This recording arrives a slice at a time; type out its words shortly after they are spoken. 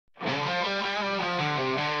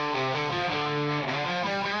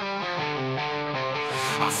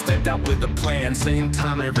I stepped out with a plan, same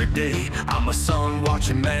time every day. I'm a sun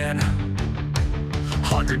watching man.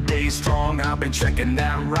 100 days strong, I've been checking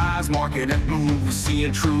that rise, marking it move,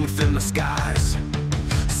 seeing truth in the skies.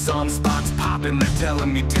 Sunspots popping, they're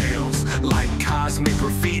telling me tales, like cosmic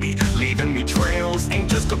graffiti, leaving me trails. Ain't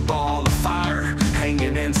just a ball of fire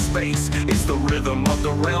hanging in space, it's the rhythm of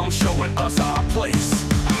the realm showing us our place.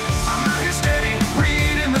 I'm out here steady,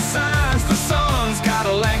 reading the signs. The sun's got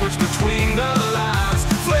a language between the lines.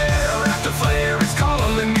 Flare after flare, it's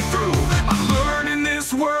calling me through. I'm learning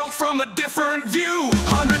this world from a different view.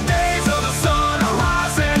 100 days of the sun, I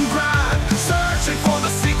rise and grind, searching for the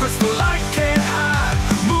secrets the light can't hide.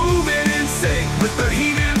 Moving in sync with the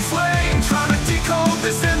heat and flame, trying to decode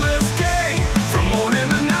this endless game. From morning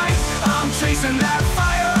to night, I'm chasing that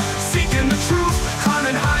fire, seeking the truth,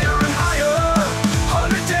 climbing higher and higher.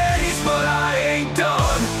 100 days, but I ain't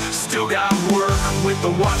done. Still got work with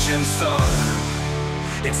the watching sun.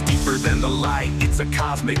 It's deeper than the light, it's a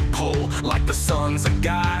cosmic pull, like the sun's a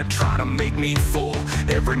guide, trying to make me full.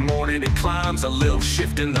 Every morning it climbs a little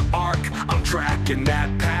shift in the arc. I'm tracking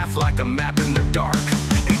that path like a map in the dark.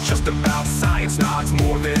 Ain't just about science, nah, it's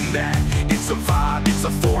more than that. It's a vibe, it's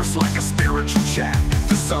a force, like a spiritual chat.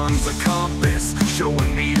 The sun's a compass,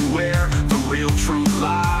 showing me where the real truth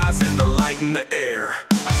lies, in the light in the air.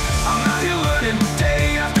 I'm out here learning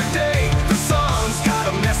day after day. The sun's got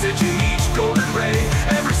a message in each golden ray.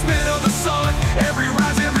 Every spin of the sun, every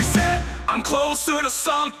rise, every set, I'm closer to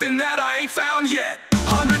something that I ain't found yet.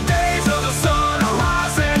 100 days of the sun, I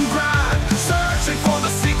rise and grind, searching for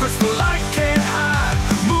the secrets the light can't hide.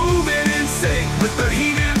 Moving in sync with the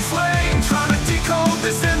heat and flame, trying to decode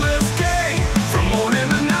this endless game. From morning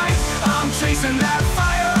to night, I'm chasing that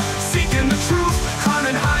fire, seeking the truth,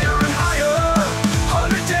 climbing higher and higher.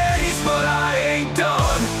 100 days, but I ain't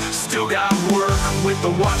done. Still got work with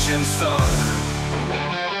the watching sun.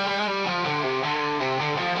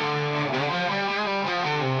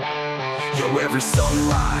 Yo, every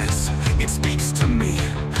sunrise, it speaks to me,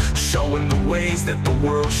 showing the ways that the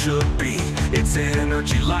world should be. It's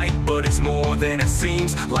energy light, but it's more than it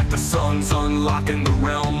seems, like the sun's unlocking the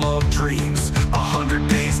realm of dreams. 100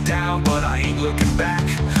 days down, but I ain't looking back.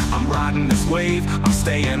 I'm riding this wave, I'm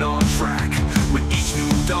staying on track. With each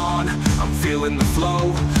new dawn, I'm feeling the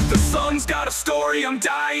flow. The sun's got a story I'm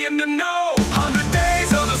dying to know. 100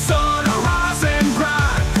 days of the sun, I rise and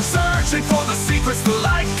grind, searching for the secrets the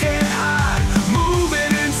light can't hide.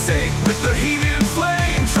 Moving in sync with the heat and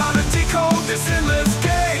flame, trying to decode this endless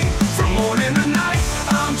game. From morning to night,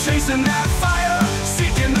 I'm chasing that fire,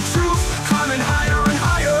 seeking the truth, climbing higher and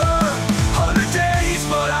higher. 100 days,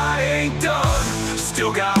 but I ain't done.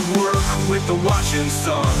 Still got work with the watching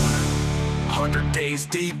sun. 100 days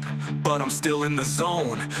deep, but I'm still in the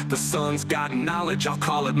zone. The sun's got knowledge, I'll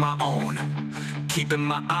call it my own. Keeping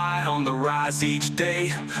my eye on the rise each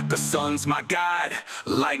day. The sun's my guide,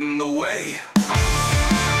 lighting the way.